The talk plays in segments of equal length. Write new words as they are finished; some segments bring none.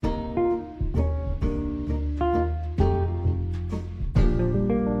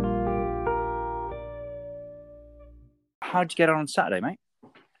how'd you get on Saturday, mate?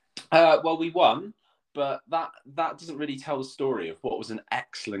 Well, we won, but that doesn't really tell the story of what was an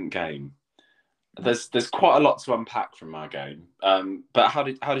excellent game. There's quite a lot to unpack from our game. But how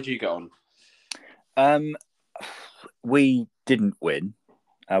did you get on? We didn't win.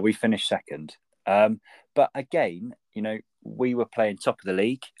 We finished second. But again, we were playing top of the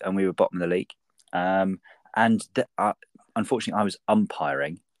league and we were bottom of the league. Unfortunately, I was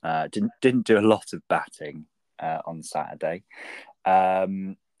umpiring. Didn't do a lot of batting on Saturday.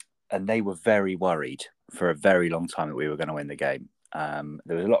 And they were very worried for a very long time that we were going to win the game.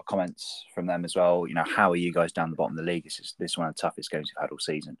 There was a lot of comments from them as well. How are you guys down the bottom of the league? This is one of the toughest games we've had all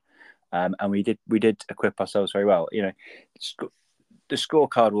season. And we did equip ourselves very well. The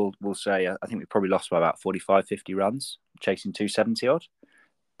scorecard will say, I think we probably lost by about 45, 50 runs, chasing 270 odd.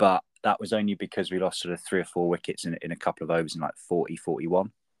 But that was only because we lost sort of 3 or 4 wickets in a couple of overs in like 40,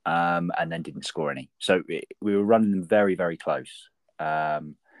 41, and then didn't score any. So we were running them very, very close.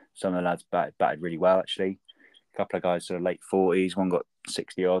 Some of the lads batted really well, actually. A couple of guys sort of late 40s. One got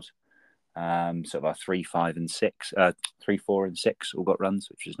 60 odd. Sort of our 3, 5 and 6, 3, 4 and 6 all got runs,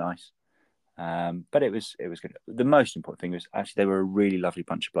 which was nice. But it was good. The most important thing was actually they were a really lovely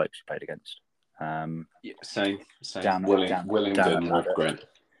bunch of blokes we played against. Same.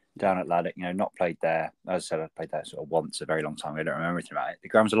 Down at Laddock, not played there. As I said, I played there sort of once a very long time ago. I don't remember anything about it. The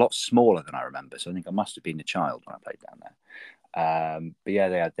ground's a lot smaller than I remember, so I think I must have been a child when I played down there. But yeah,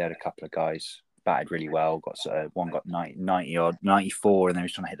 they had a couple of guys batted really well. One got 90 odd, 94, and then he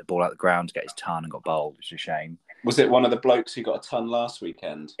was trying to hit the ball out the ground to get his ton and got bowled, which is a shame. Was it one of the blokes who got a ton last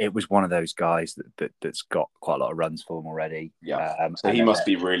weekend? It was one of those guys that's got quite a lot of runs for them already. Yeah, so he must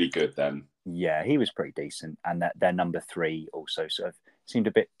be really good then. Yeah, he was pretty decent. And their number 3 also sort of seemed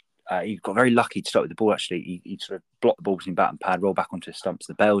a bit... he got very lucky to start with the ball, actually. He sort of blocked the ball between bat and pad, rolled back onto his stumps.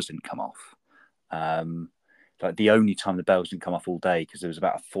 The bells didn't come off. Like the only time the bells didn't come off all day, because there was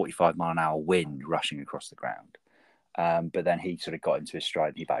about a 45-mile-an-hour wind rushing across the ground. But then he sort of got into his stride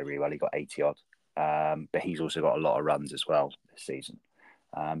and he batted really well. He got 80 odd. But he's also got a lot of runs as well this season.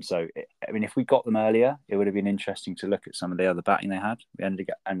 If we got them earlier, it would have been interesting to look at some of the other batting they had. We ended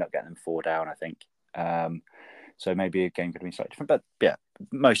up getting them 4 down, I think. So maybe a game could have been slightly different. But yeah,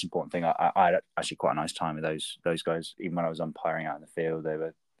 most important thing, I had actually quite a nice time with those guys. Even when I was umpiring out in the field,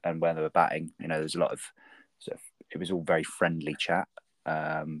 when they were batting, there's a lot of it was all very friendly chat,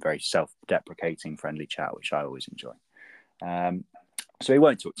 very self-deprecating friendly chat, which I always enjoy. So we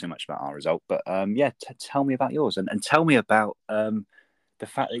won't talk too much about our result, but tell me about yours and tell me about the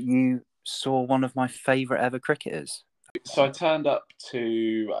fact that you saw one of my favourite ever cricketers. So I turned up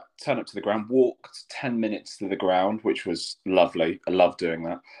to the ground, walked 10 minutes to the ground, which was lovely. I love doing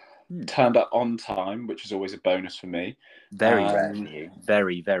that. Turned up on time, which is always a bonus for me. Very rare for you.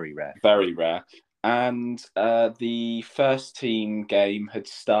 Very, very rare. Very rare. And the first team game had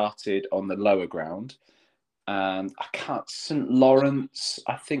started on the lower ground. And St. Lawrence,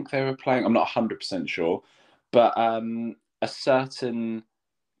 I think they were playing. I'm not 100% sure. But a certain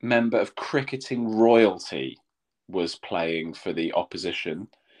member of cricketing royalty was playing for the opposition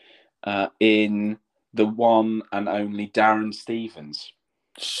in the one and only Darren Stevens.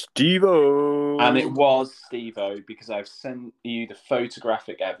 Steve-O! And it was Steve-O, because I've sent you the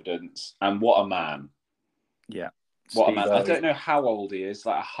photographic evidence, and what a man. Yeah. What a man. I don't know how old he is,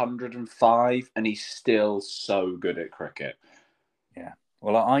 like 105, and he's still so good at cricket. Yeah.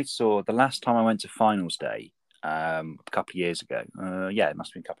 Well, I saw the last time I went to finals day, a couple of years ago. It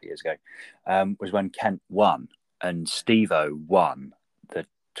must have been a couple of years ago, was when Kent won, and Steve-O won the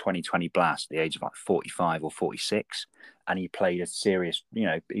 2020 Blast at the age of like 45 or 46, and he played a serious,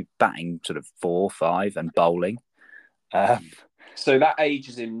 batting sort of 4, 5 and bowling. So that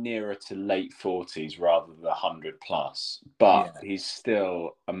ages him nearer to late 40s rather than 100 plus, but he's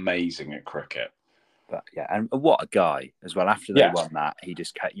still amazing at cricket. But yeah, and what a guy as well. After they won that, he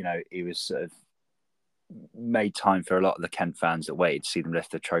just kept, he was sort of made time for a lot of the Kent fans that waited to see them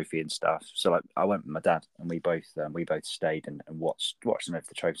lift the trophy and stuff. So I went with my dad, and we both stayed and watched them lift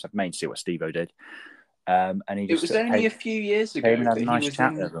the trophy. So I've made to see what Steve-O did. And he just, it was only a few years ago. Came and had a nice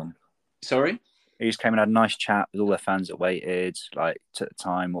chat with them. Sorry? He just came and had a nice chat with all their fans that waited, like took the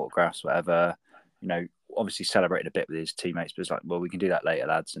time, autographs, whatever. Obviously celebrated a bit with his teammates, but it was like, well, we can do that later,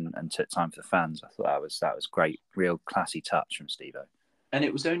 lads, and took time for the fans. I thought that was great, real classy touch from Steve-O. And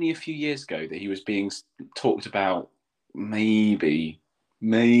it was only a few years ago that he was being talked about, maybe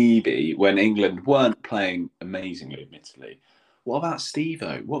when England weren't playing amazingly, admittedly. What about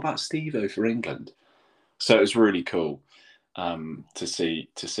Steve-O? What about Steve-O for England? So it was really cool to see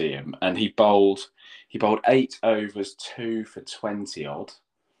him. And he bowled 8 overs, 2 for 20 odd.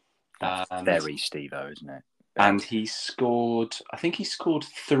 That's very Steve-O, isn't it? And he scored, I think he scored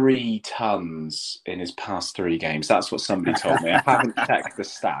 3 tons in his past 3 games. That's what somebody told me. I haven't checked the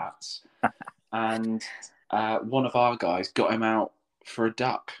stats. And one of our guys got him out for a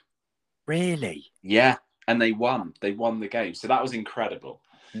duck. Really? Yeah. And they won. They won the game. So that was incredible.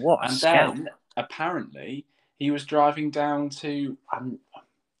 What a And scout. then apparently he was driving down to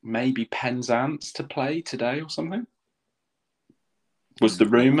maybe Penzance to play today or something. Was the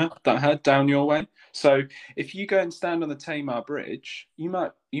rumour that I heard down your way. So if you go and stand on the Tamar Bridge, you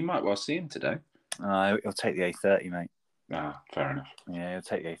might well see him today. He'll take the A30, mate. Ah, fair enough. Yeah, he'll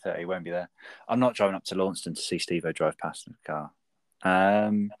take the A30. He won't be there. I'm not driving up to Launceston to see Steve-O drive past in the car.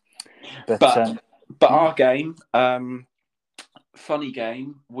 But our game, funny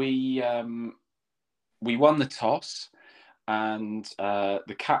game. We won the toss, and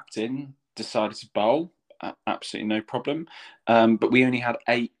the captain decided to bowl. Absolutely no problem. But we only had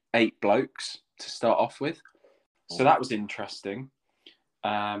eight blokes to start off with, so that was interesting.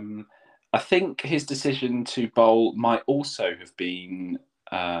 I think his decision to bowl might also have been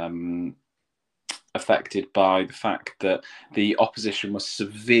affected by the fact that the opposition was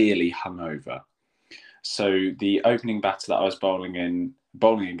severely hungover. So the opening batter that I was bowling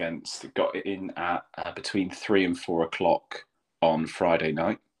against got in at between 3 and 4 o'clock on Friday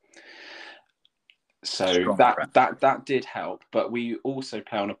night. So that did help, but we also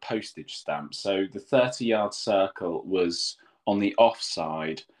play on a postage stamp. So the 30-yard circle was on the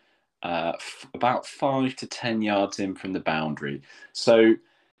offside, about 5 to 10 yards in from the boundary. So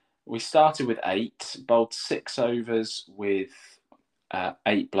we started with 8, bowled 6 overs with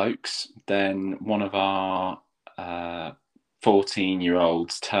 8 blokes. Then one of our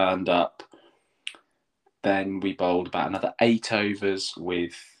 14-year-olds turned up. Then we bowled about another 8 overs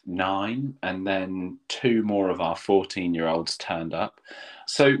with 9, and then 2 more of our 14-year-olds turned up.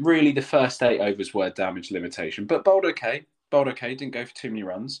 So really the first 8 overs were damage limitation, but bowled okay, didn't go for too many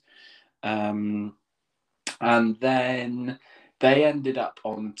runs. And then they ended up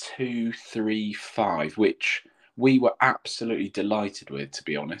on 2, 3, 5, which we were absolutely delighted with, to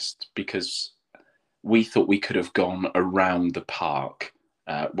be honest, because we thought we could have gone around the park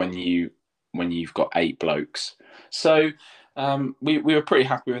when you've got 8 blokes. So we were pretty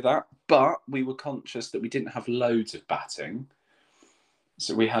happy with that, but we were conscious that we didn't have loads of batting.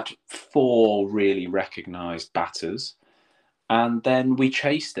 So we had 4 really recognised batters. And then we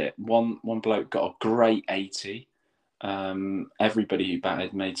chased it. One bloke got a great 80. Everybody who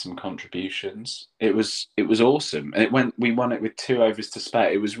batted made some contributions. It was awesome. And we won it with 2 overs to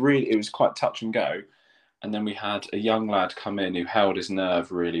spare. It was quite touch and go. And then we had a young lad come in who held his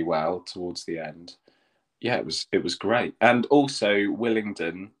nerve really well towards the end. Yeah, it was great. And also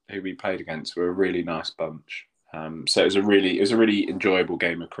Willingdon, who we played against, were a really nice bunch. So it was a really enjoyable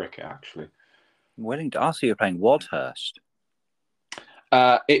game of cricket, actually. Willingdon. I see you're playing Wadhurst.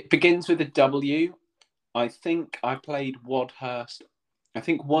 It begins with a W. I think I played Wadhurst. I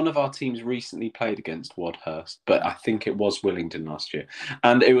think one of our teams recently played against Wadhurst, but I think it was Willingdon last year.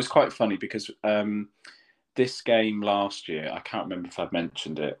 And it was quite funny because this game last year, I can't remember if I've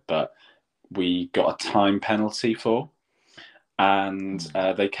mentioned it, but we got a time penalty for. And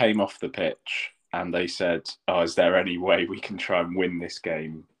they came off the pitch and they said, "Oh, is there any way we can try and win this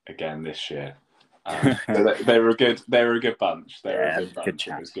game again this year?" They were a good bunch. They were a good bunch.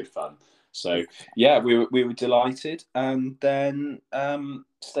 It was good fun. So yeah, we were delighted, and then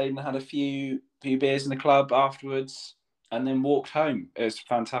stayed and had a few beers in the club afterwards, and then walked home. It was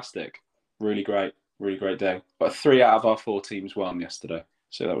fantastic, really great day. But 3 out of our 4 teams won yesterday,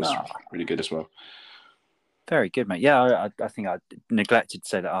 so that was really good as well. Very good, mate. Yeah, I think I neglected to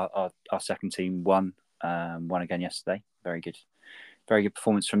say that our second team won again yesterday. Very good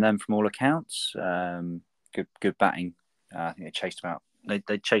performance from them from all accounts. Good batting. I think they chased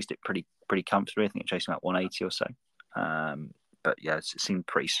they chased it pretty comfortably. I think they chased about 180 or so. But yeah, it seemed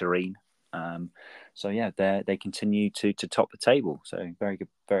pretty serene. So yeah, they continue to top the table. So very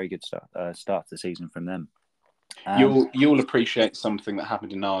good start to the season from them. You'll appreciate something that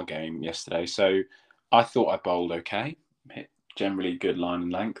happened in our game yesterday. So I thought I bowled okay, hit generally good line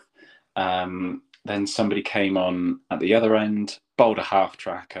and length. Then somebody came on at the other end, bowled a half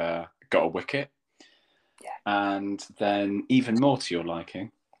tracker, got a wicket. Yeah. And then even more to your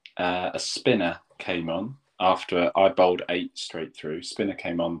liking, a spinner came on after I bowled 8 straight through. Spinner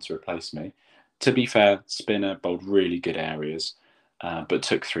came on to replace me. To be fair, spinner bowled really good areas, but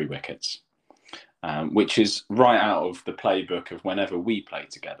took 3 wickets, which is right out of the playbook of whenever we play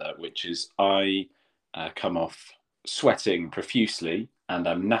together, which is I come off sweating profusely and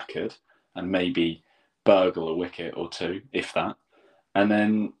I'm knackered and maybe burgle a wicket or 2, if that. and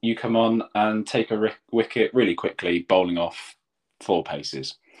then you come on and take a wicket really quickly, bowling off 4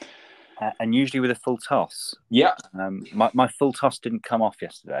 paces. And usually with a full toss. Yeah. My full toss didn't come off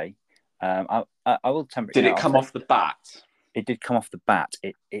yesterday. I will temper. Did it come off the bat? It did come off the bat.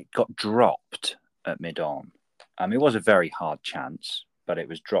 It got dropped at mid-on. It was a very hard chance, but it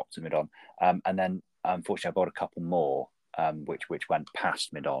was dropped at mid-on. And then, unfortunately, I bowled a couple more, which went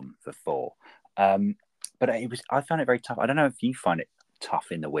past mid-on for 4. But I found it very tough. I don't know if you find it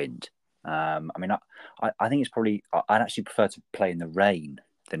tough in the wind. I mean, I think it's probably, I'd actually prefer to play in the rain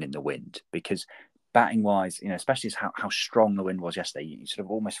than in the wind, because batting wise, especially how strong the wind was yesterday, you're sort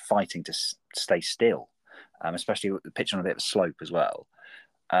of almost fighting to stay still, especially with the pitch on a bit of a slope as well.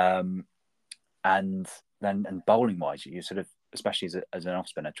 And bowling wise, you sort of, especially as an off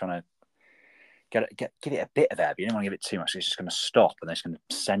spinner, trying to give it a bit of air, but you don't want to give it too much. It's just going to stop and it's going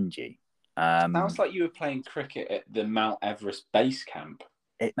to send you. Sounds like you were playing cricket at the Mount Everest base camp.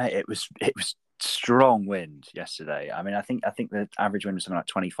 It was strong wind yesterday. I mean, I think the average wind was something like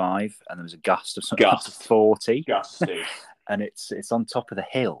 25, and there was a gust of something like 40. Gusty. And it's on top of the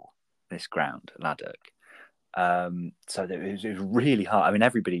hill, this ground, Laddock. So it was really hard. I mean,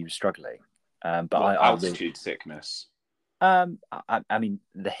 everybody was struggling. But altitude sickness. I mean,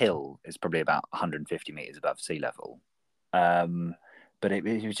 the hill is probably about 150 meters above sea level. But it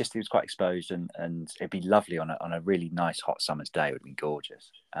was quite exposed, and it'd be lovely on a really nice hot summer's day. It would be gorgeous.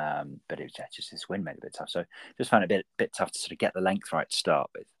 But it was just this wind made it a bit tough. So just found it a bit tough to sort of get the length right to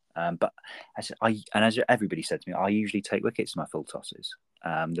start with. But as everybody said to me, I usually take wickets in my full tosses.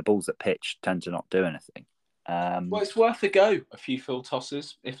 The balls that pitch tend to not do anything. Well, it's worth a go. A few full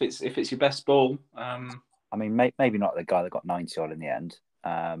tosses if it's your best ball. I mean, maybe not the guy that got 90 odd in the end.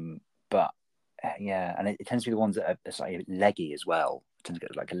 But yeah, and it tends to be the ones that are slightly leggy as well. It tends to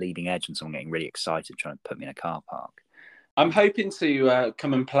get like a leading edge and someone getting really excited trying to put me in a car park. I'm hoping to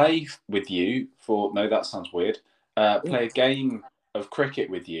come and play with you no, that sounds weird. Play a game of cricket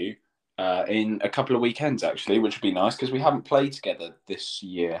with you in a couple of weekends, actually, which would be nice because we haven't played together this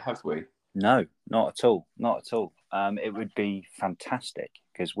year, have we? No, not at all. Not at all. It would be fantastic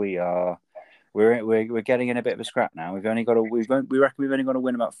because we're getting in a bit of a scrap now. We reckon we've only got to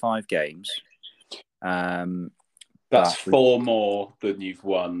win about 5 games. That's 4 more than you've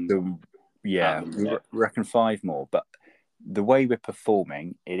won. We reckon 5 more. But the way we're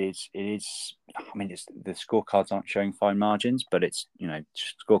performing, it is. I mean, the scorecards aren't showing fine margins, but it's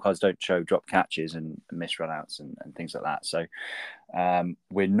scorecards don't show drop catches and missed runouts and things like that. So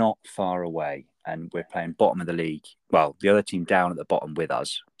we're not far away, and we're playing bottom of the league. Well, the other team down at the bottom with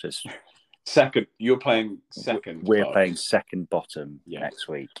us, just. Second, you're playing second. We're playing second bottom next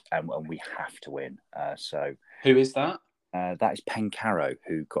week, and we have to win. So who is that? That is Pencarrow,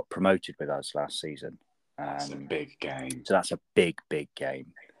 who got promoted with us last season. That's a big game. So that's a big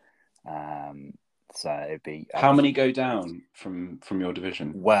game. So it'd be. How many go down from your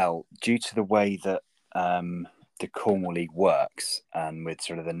division? Well, due to the way that the Cornwall League works, and with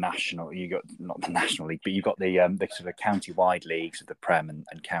sort of the national, you got not the National League, but you've got the sort of county-wide leagues of the Prem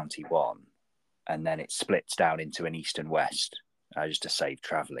and County One. And then it splits down into an east and west, just to save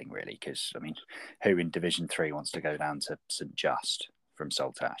travelling, really. Because, I mean, who in Division 3 wants to go down to St Just from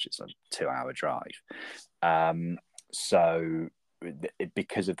Saltash? It's a 2-hour drive. So,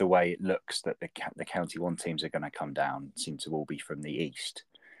 because of the way it looks that the County 1 teams are going to come down, seem to all be from the east,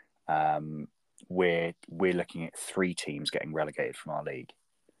 we're looking at 3 teams getting relegated from our league.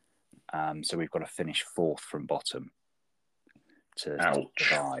 So we've got to finish 4th from bottom to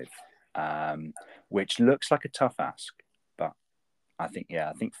survive. Which looks like a tough ask, but I think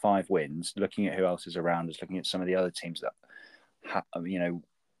 5 wins. Looking at who else is around us, looking at some of the other teams that are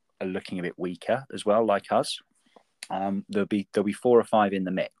looking a bit weaker as well, like us. There'll be 4 or 5 in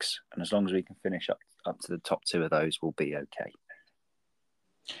the mix, and as long as we can finish up to the top 2 of those, we'll be okay.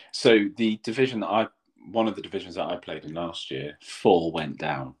 So one of the divisions that I played in last year, 4 went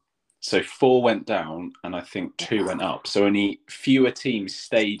down. So 4 went down, and I think 2 went up. So only fewer teams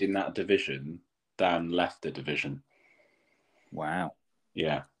stayed in that division than left the division. Wow.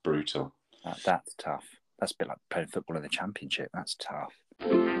 Yeah, brutal. That's tough. That's a bit like playing football in the Championship. That's tough.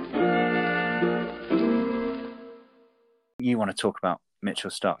 You want to talk about Mitchell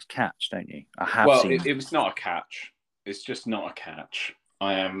Starc's catch, don't you? It was not a catch. It's just not a catch.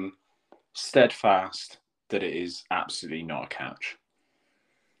 I am steadfast that it is absolutely not a catch.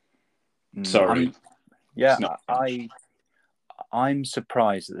 Sorry. I'm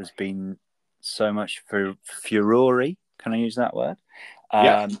surprised that there's been so much furore. Can I use that word?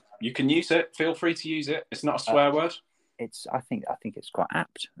 Yeah, you can use it. Feel free to use it. It's not a swear word. I think it's quite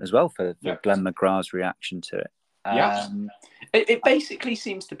apt as well for Glenn McGrath's reaction to it. Yeah. Um, It basically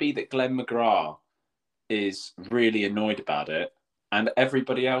seems to be that Glenn McGrath is really annoyed about it, and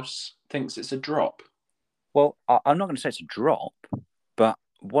everybody else thinks it's a drop. well, I'm not going to say it's a drop, but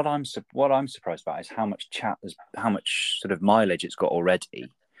what I'm surprised about is how much how much sort of mileage it's got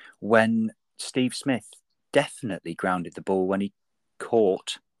already. When Steve Smith definitely grounded the ball when he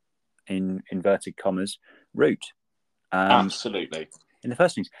caught, in inverted commas, Root. Absolutely. In the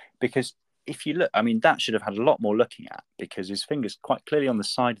first innings, because if you look, I mean, that should have had a lot more looking at, because his finger's quite clearly on the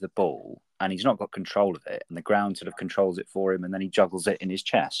side of the ball and he's not got control of it, and the ground sort of controls it for him, and then he juggles it in his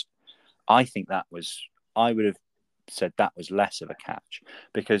chest. I would have said that was less of a catch,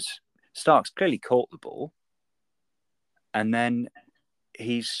 because Stark's clearly caught the ball and then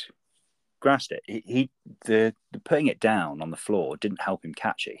he's grasped it. The putting it down on the floor didn't help him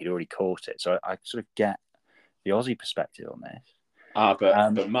catch it. He'd already caught it. So I sort of get the Aussie perspective on this.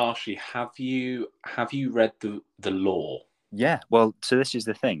 But Marshy, have you read the law? Yeah, well, so this is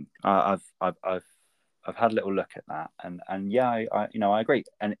the thing. I've had a little look at that, and yeah, I agree.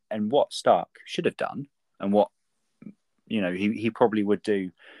 And what Stark should have done, and what he probably would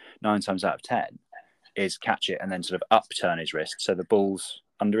do 9 times out of 10, is catch it and then sort of upturn his wrist so the ball's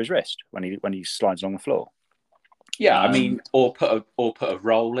under his wrist when he slides along the floor. Yeah, I mean, or put a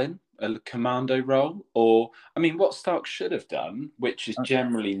roll in, a commando roll, or I mean, what Stark should have done, which is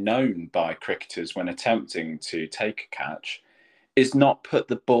generally known by cricketers when attempting to take a catch, is not put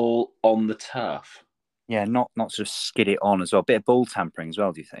the ball on the turf. Yeah, not sort of skid it on as well. A bit of ball tampering as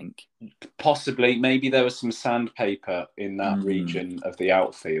well, do you think? Possibly, maybe there was some sandpaper in that region of the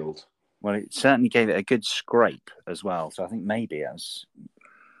outfield. Well, it certainly gave it a good scrape as well. So I think maybe let's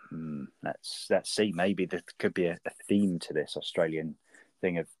see. Maybe there could be a theme to this Australian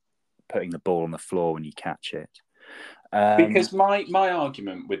thing of putting the ball on the floor when you catch it. Because my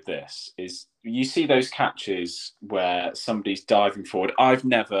argument with this is, you see those catches where somebody's diving forward. I've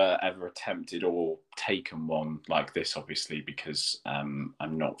never ever attempted or taken one like this, obviously, because I'm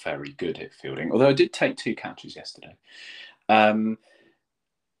not very good at fielding. Although I did take 2 catches yesterday,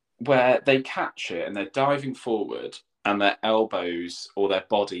 where they catch it and they're diving forward and their elbows or their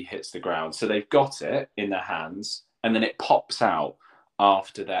body hits the ground. So they've got it in their hands and then it pops out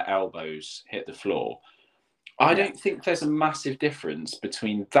after their elbows hit the floor. I don't think there's a massive difference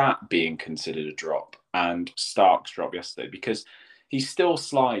between that being considered a drop and Stark's drop yesterday, because he's still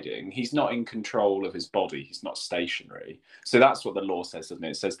sliding. He's not in control of his body. He's not stationary. So that's what the law says, doesn't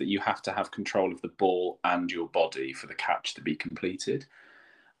it? It says that you have to have control of the ball and your body for the catch to be completed.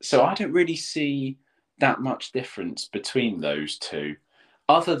 So I don't really see that much difference between those two,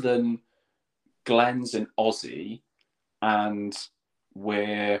 other than Glenn's an Aussie and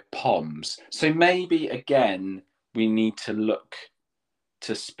we're Poms. So maybe, again, we need to look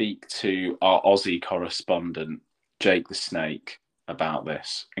to speak to our Aussie correspondent, Jake the Snake, about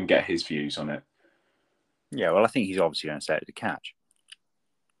this and get his views on it. Yeah, well, I think he's obviously going to say it was a catch.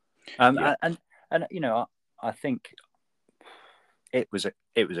 And I think it was a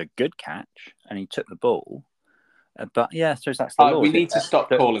good catch, and he took the ball. But yeah, so that's the law. We need to stop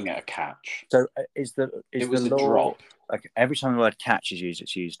calling it a catch. So is it was the law? A drop. Okay, every time the word catch is used,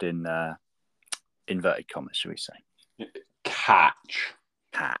 it's used in inverted commas, should we say? Catch.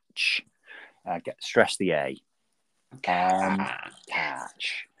 Stress the A.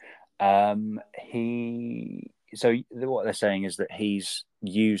 Catch. So what they're saying is that he's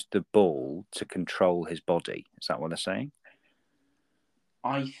used the ball to control his body. Is that what they're saying?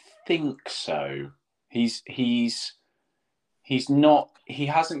 I think so. He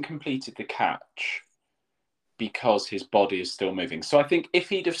hasn't completed the catch because his body is still moving. So I think if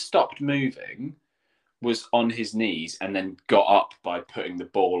he'd have stopped moving, was on his knees, and then got up by putting the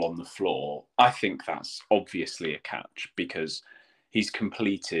ball on the floor, I think that's obviously a catch, because he's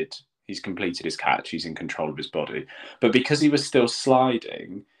completed his catch. He's in control of his body. But because he was still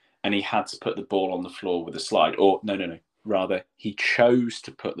sliding and he had to put the ball on the floor with a slide, or no. Rather, he chose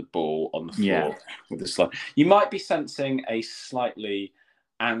to put the ball on the floor with the slide. You might be sensing a slightly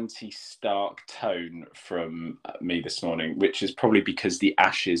anti-Stark tone from me this morning, which is probably because the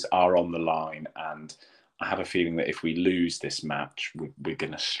Ashes are on the line, and I have a feeling that if we lose this match, we're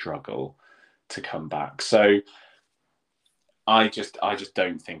going to struggle to come back. So I just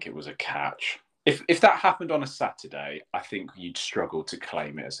don't think it was a catch. If that happened on a Saturday, I think you'd struggle to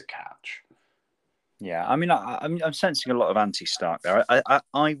claim it as a catch. Yeah, I mean, I'm sensing a lot of anti-Stark there.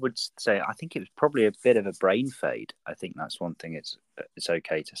 I would say I think it was probably a bit of a brain fade. I think that's one thing it's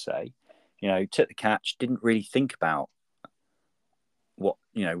okay to say. Took the catch, didn't really think about what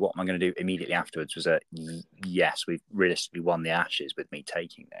am I going to do immediately afterwards. Was yes, we've realistically won the Ashes with me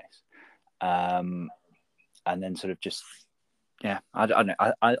taking this. and then sort of just. Yeah, I don't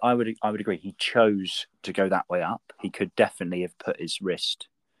know. I would agree. He chose to go that way up. He could definitely have put his wrist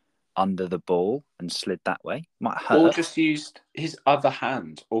under the ball and slid that way. Might hurt. Or just used his other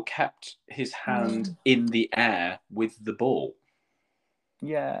hand, or kept his hand in the air with the ball.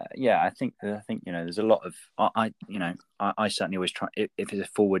 Yeah. I think there's a lot of I certainly always try if it's a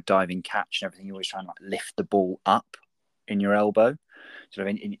forward diving catch and everything, you always try and lift the ball up in your elbow. Sort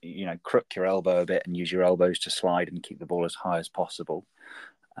of, crook your elbow a bit and use your elbows to slide and keep the ball as high as possible.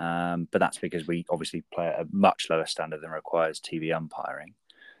 But that's because we obviously play at a much lower standard than requires TV umpiring.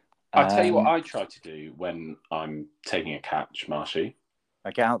 I'll tell you what I try to do when I'm taking a catch, Marshy.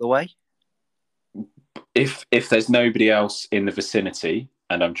 Get out of the way. If there's nobody else in the vicinity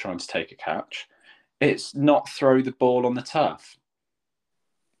and I'm trying to take a catch, it's not throw the ball on the turf.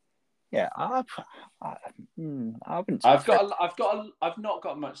 Yeah, I wouldn't. I've not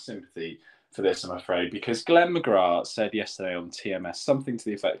got much sympathy for this, I'm afraid, because Glenn McGrath said yesterday on TMS something to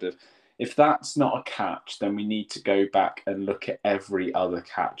the effect of, if that's not a catch, then we need to go back and look at every other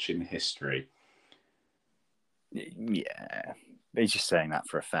catch in history. Yeah, he's just saying that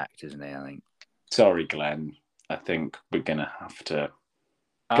for a fact, isn't he? I think. Sorry, Glenn. I think we're gonna have to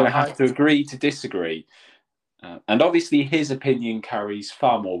agree to disagree. And obviously, his opinion carries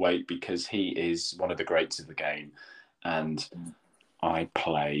far more weight because he is one of the greats of the game, and I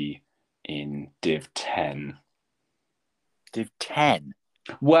play in Div 10. Div 10.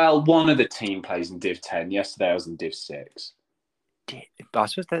 Well, one of the team plays in Div 10. Yesterday, I was in Div 6. I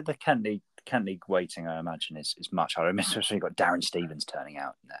suppose the Kent League weighting, I imagine, is much higher. Especially got Darren Stevens turning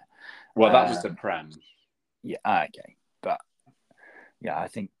out in there. Well, that was the Prem. Yeah, okay. But, yeah, I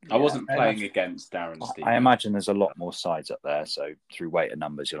think... I wasn't playing against Darren Stevens. I imagine there's a lot more sides up there, so through weight and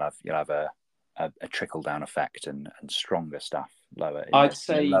numbers, you'll have a trickle-down effect and stronger stuff lower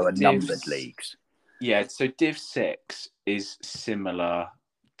in lower numbered leagues. Yeah, so Div 6 is similar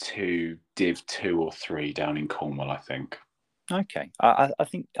to Div 2 or 3 down in Cornwall, I think. Okay, I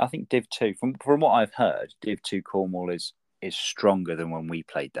think Div 2, from what I've heard, Div 2 Cornwall is stronger than when we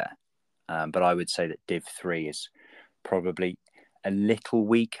played there. But I would say that Div 3 is probably a little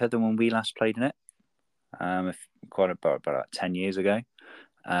weaker than when we last played in it. About 10 years ago.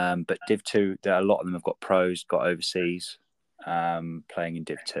 But Div 2, a lot of them have got pros, got overseas, playing in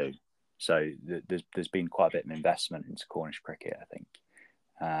Div 2. So there's been quite a bit of investment into Cornish cricket, I think.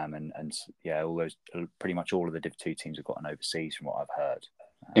 Pretty much all of the Div 2 teams have gotten overseas from what I've heard.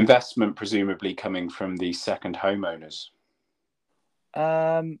 Investment presumably coming from the second homeowners.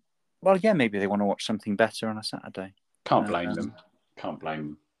 Well, yeah, maybe they want to watch something better on a Saturday. Can't blame them.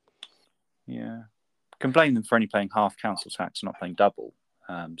 Yeah. Can blame them for only paying half council tax and not paying double.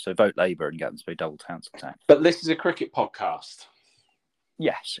 So vote Labour and get them to pay double council tax. But this is a cricket podcast.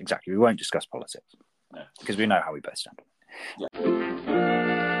 Yes, exactly. We won't discuss politics. No. Because we know how we both stand. Yeah.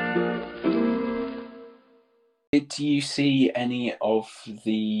 Did you see any of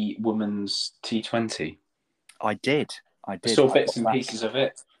the women's T20? I did. I saw bits and pieces of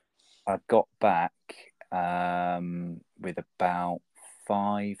it. I got back with about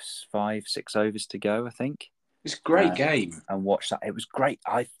 5-6 overs to go, I think. It's a great game. And watched that. It was great.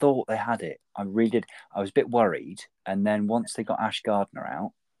 I thought they had it. I really did. I was a bit worried. And then once they got Ash Gardner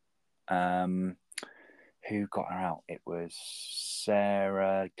out, who got her out? It was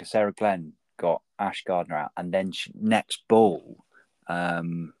Sarah Glenn got Ash Gardner out. And then next ball...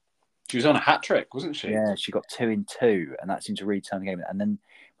 she was on a hat-trick, wasn't she? Yeah, she got 2 in 2. And that seemed to really turn the game. And then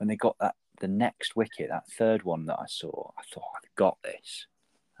when they got the next wicket, that third one that I saw, I thought, I've got this.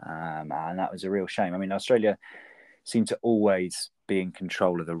 And that was a real shame. I mean, Australia seemed to always be in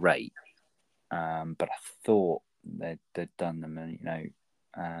control of the rate, but I thought they'd done them,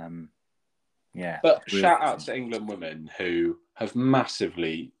 yeah. But shout out to England women who have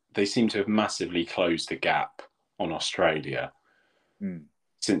they seem to have massively closed the gap on Australia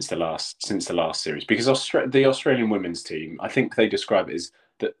since the last series. Because the Australian women's team, I think they describe it as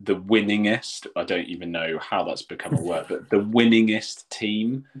the winningest, I don't even know how that's become a word, but the winningest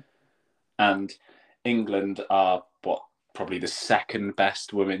team. And England are probably the second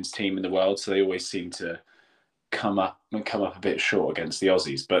best women's team in the world, so they always seem to come up a bit short against the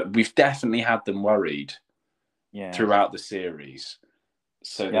Aussies. But we've definitely had them worried throughout the series.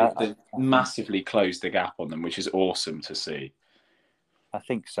 So they've massively closed the gap on them, which is awesome to see. I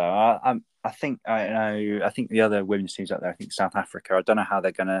think so. I think the other women's teams out there, I think South Africa, I don't know how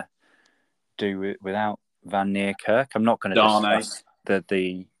they're going to do it without Van Neerkerk. I'm not going to discuss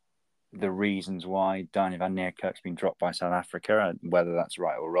the the reasons why Dani van Niekerk's been dropped by South Africa, and whether that's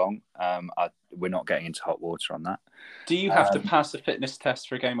right or wrong. We're not getting into hot water on that. Do you have to pass a fitness test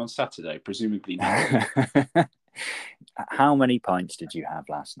for a game on Saturday? Presumably not. How many pints did you have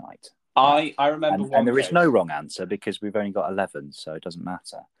last night? I remember one and there game. is no wrong answer because we've only got 11, so it doesn't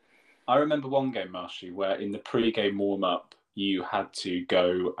matter. I remember one game, Marshy, where in the pre-game warm-up, you had to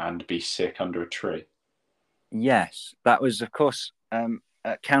go and be sick under a tree. Yes, that was, of course,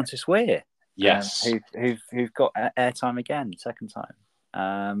 Countess Weir. Yes. Who've got airtime again, second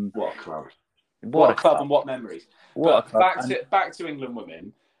time. What a club. What a club and what memories. Back to England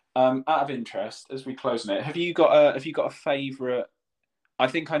women. Out of interest, as we close on it, have you got a favourite? I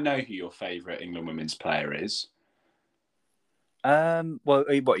think I know who your favourite England women's player is. Well, what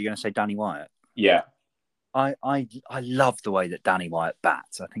are you going to say, Danny Wyatt? Yeah. I love the way that Danny Wyatt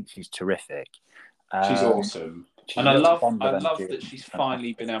bats. I think she's terrific. She's awesome. And I love that she's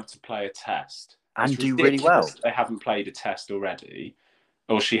finally been able to play a test. And do really well. They haven't played a test already.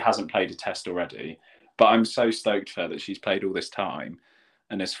 Or she hasn't played a test already. But I'm so stoked for her that she's played all this time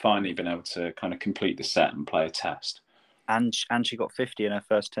and has finally been able to kind of complete the set and play a test. And she got 50 in her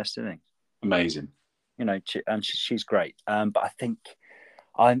first test innings. Amazing. You know, she's great. But I think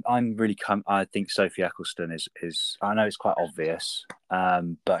I think Sophie Eccleston is. I know it's quite obvious,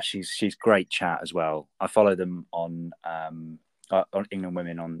 but she's great chat as well. I follow them on England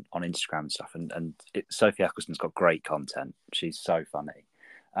Women on Instagram and stuff, and Sophie Eccleston's got great content. She's so funny,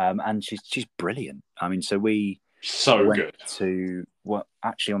 and she's brilliant. I mean, so we went good to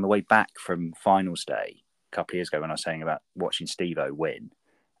actually on the way back from finals day a couple of years ago when I was saying about watching Steve-O win.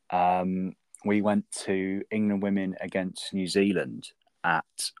 We went to England Women against New Zealand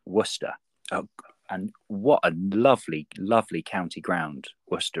at Worcester. Oh, and what a lovely, lovely county ground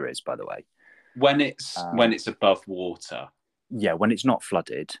Worcester is, by the way. When it's above water. Yeah, when it's not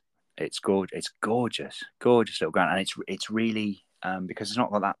flooded, it's gorgeous. It's gorgeous little ground. And it's really, because it's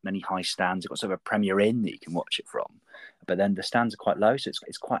not got that many high stands, it's got sort of a Premier Inn that you can watch it from. But then the stands are quite low, so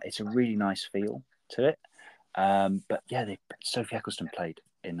it's a really nice feel to it. But yeah, Sophie Eccleston played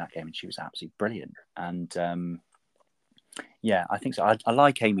in that game and she was absolutely brilliant. And yeah, I think so. I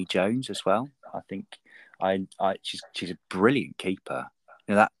like Amy Jones as well. I think she's a brilliant keeper.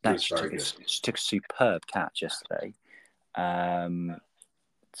 You know, she took a superb catch yesterday. I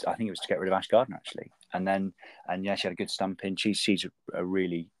think it was to get rid of Ash Gardner actually, and yeah, she had a good stump in. She's a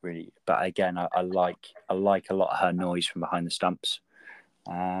really, really. But again, I like a lot of her noise from behind the stumps.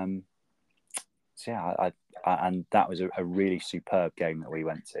 So yeah, and that was a really superb game that we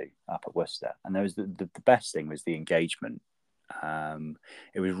went to up at Worcester. And there was the best thing was the engagement.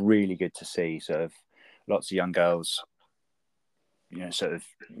 It was really good to see sort of lots of young girls, you know, sort of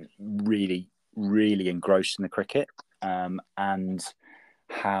really, really engrossed in the cricket, and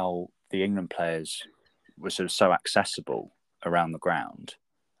how the England players were sort of so accessible around the ground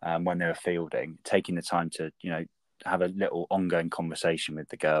when they were fielding, taking the time to, you know, have a little ongoing conversation with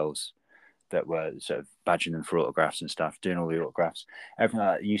the girls that were sort of badgering them for autographs and stuff, doing all the autographs, everything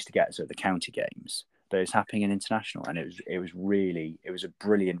like that you used to get at sort of the county games. But it was happening in international, and it was a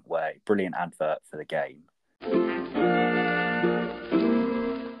brilliant advert for the game.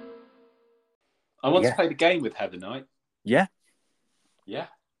 I want to play the game with Heather Knight. Yeah.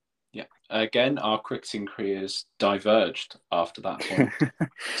 Again, our cricketing careers diverged after that point.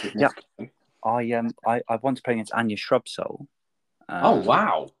 Yeah. I want to play against Anya Shrubsole. Oh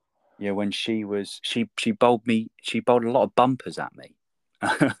wow. Yeah, when she bowled a lot of bumpers at me.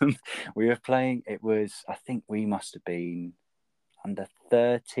 We were playing, I think we must have been under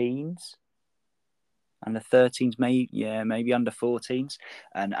 13s, maybe under 14s.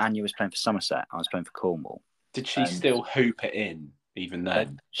 And Anya was playing for Somerset. I was playing for Cornwall. Did she still hoop it in even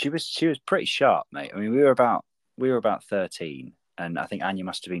then? She was pretty sharp, mate. I mean, we were about 13. And I think Anya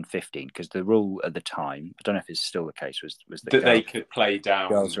must have been 15 because the rule at the time, I don't know if it's still the case, was that they could play down.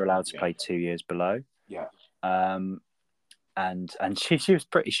 Girls are allowed to play 2 years below. Yeah. And she was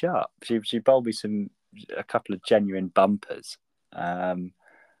pretty sharp. She bowled me a couple of genuine bumpers. And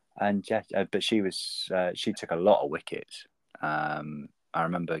yeah, but she took a lot of wickets. I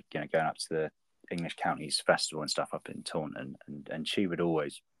remember, you know, going up to the English Counties Festival and stuff up in Taunton, and she would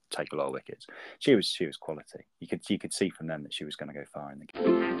always take a lot of wickets. She was quality. You could see from then that she was going to go far in the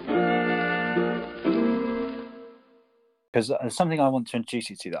game. Because something I want to introduce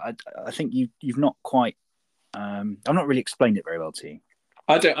you to that I think you've not quite. I've not really explained it very well to you.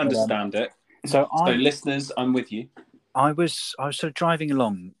 I don't understand it. So listeners, I'm with you. I was sort of driving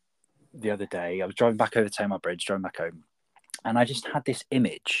along the other day. I was driving back over Tamar Bridge, driving back home, and I just had this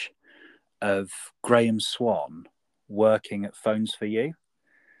image of Graeme Swann working at Phones for You.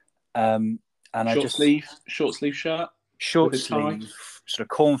 And I Short just sleeve shirt with short a tie. sleeve, sort of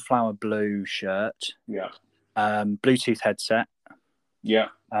cornflower blue shirt, Yeah, Bluetooth headset, yeah.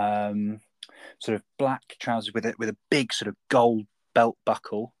 sort of black trousers with a big sort of gold belt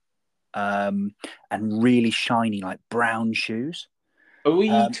buckle, and really shiny like brown shoes. Are we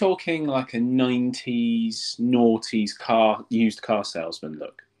talking like a 90s noughties used car salesman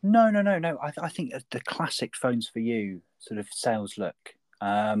look? No. I think the classic phones for you sort of sales look.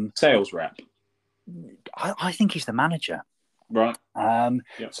 Sales rep, I think he's the manager. right?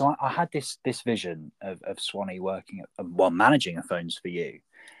 Yeah. So I had this vision of Swanee working managing a phones for you,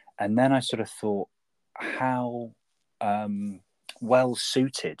 and then I sort of thought how well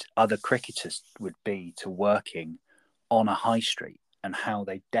suited other cricketers would be to working on a high street, and how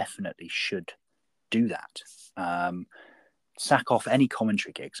they definitely should do that. Sack off any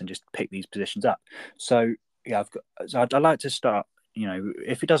commentary gigs and just pick these positions up. So yeah, I'd like to start. You know,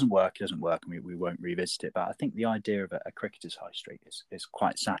 if it doesn't work, it doesn't work, and we won't revisit it. But I think the idea of a cricketer's high street is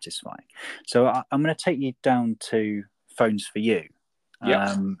quite satisfying. So I'm going to take you down to phones for you.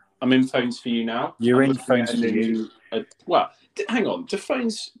 Yeah. I'm in phones for you now. You're I'm in phones for you. Hang on. Does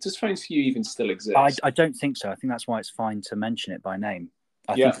phones for you even still exist? I don't think so. I think that's why it's fine to mention it by name.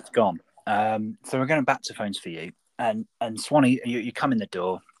 I Yeah. think it's gone. So we're going back to phones for you, and Swanee, you come in the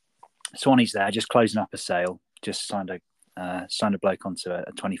door. Swanee's there, just closing up a sale. Just signed a bloke onto a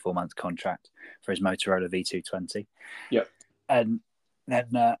 24-month contract for his Motorola V220. Yep. And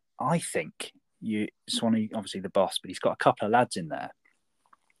then I think Swanee, obviously the boss, but he's got a couple of lads in there.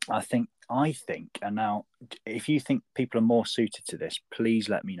 I think, and now if you think people are more suited to this, please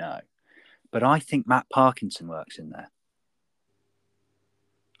let me know. But I think Matt Parkinson works in there.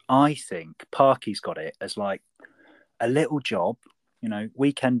 I think Parky's got it as like a little job,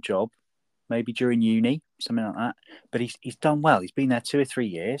 weekend job, maybe during uni, something like that. But he's done well. He's been there 2 or 3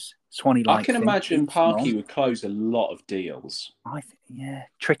 years. Swanee, I can imagine Parky would close a lot of deals.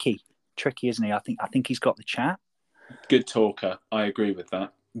 Tricky, isn't he? I think he's got the chat. Good talker. I agree with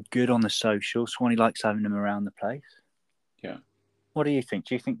that. Good on the social. Swanee likes having him around the place. Yeah. What do you think?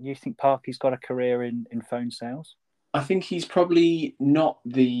 Do you think Parky's got a career in phone sales? I think he's probably not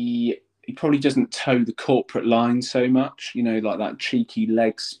he probably doesn't toe the corporate line so much, like that cheeky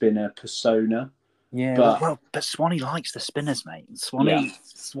leg spinner persona. Yeah, but Swanee likes the spinners, mate.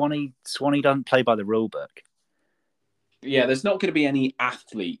 Swanee doesn't play by the rule book. Yeah, there's not going to be any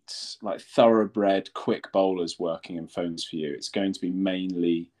athletes, like thoroughbred quick bowlers working in phones for you. It's going to be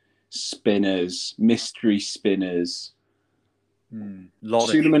mainly spinners, mystery spinners.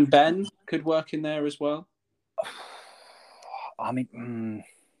 Suleiman Ben could work in there as well. I mean,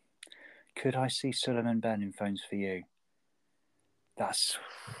 could I see Suleiman Ben in phones for you?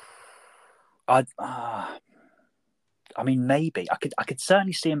 I mean, maybe I could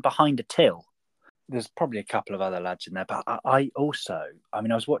certainly see him behind a till. There's probably a couple of other lads in there, but I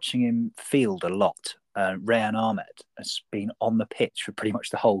was watching him field a lot. Rayan Ahmed has been on the pitch for pretty much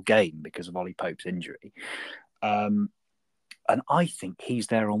the whole game because of Ollie Pope's injury. And I think he's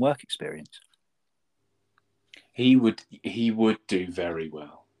there on work experience. He would do very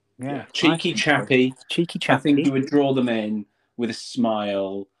well. Yeah. Cheeky chappy. I think he would draw them in with a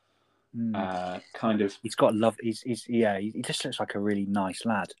smile. Kind of. He's got love. He just looks like a really nice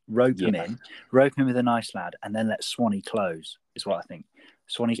lad. Rope him in with a nice lad, and then let Swanee close, is what I think.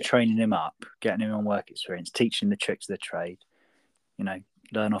 Swanee's training him up, getting him on work experience, teaching the tricks of the trade,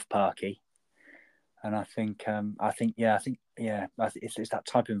 learn off Parky. And I think it's that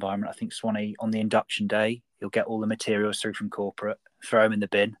type of environment. I think Swanee, on the induction day, he'll get all the materials through from corporate, throw him in the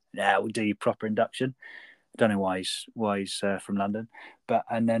bin. Yeah, we'll do your proper induction. I don't know why he's from London, but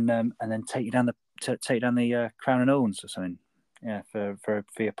and then take you down the Crown and Orns or something. Yeah, for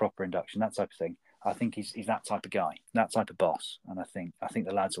your proper induction, that type of thing. I think he's that type of guy, that type of boss, and I think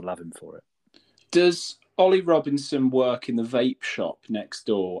the lads will love him for it. Does Ollie Robinson work in the vape shop next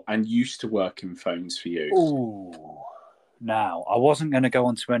door and used to work in phones for you? Ooh. Now, I wasn't going to go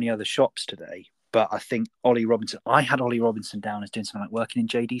on to any other shops today, but I think I had Ollie Robinson down as doing something like working in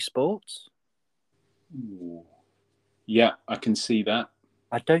JD Sports. Ooh. Yeah, I can see that.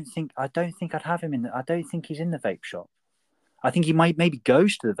 I don't think I'd have him in. I don't think he's in the vape shop. I think he maybe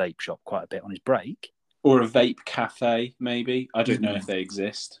goes to the vape shop quite a bit on his break. Or a vape cafe, maybe. I don't know if they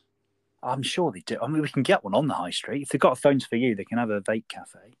exist. I'm sure they do. I mean, we can get one on the high street. If they've got phones for you, they can have a vape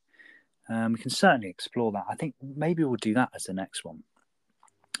cafe. We can certainly explore that. I think maybe we'll do that as the next one.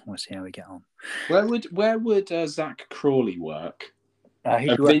 We'll see how we get on. Where would Zach Crawley work?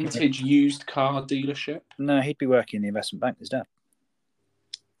 A vintage used car dealership? No, he'd be working in the investment bank, his dad.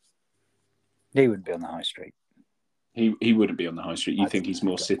 He wouldn't be on the high street. He wouldn't be on the high street. You think he's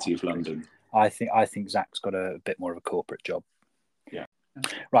more he'd City of London? I think Zach's got a bit more of a corporate job. Yeah.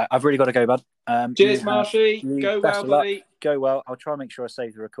 Right, I've really got to go, bud. Cheers, Marshy. Go well, buddy. Go well. I'll try and make sure I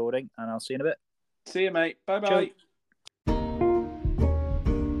save the recording, and I'll see you in a bit. See you, mate. Bye-bye. Ciao.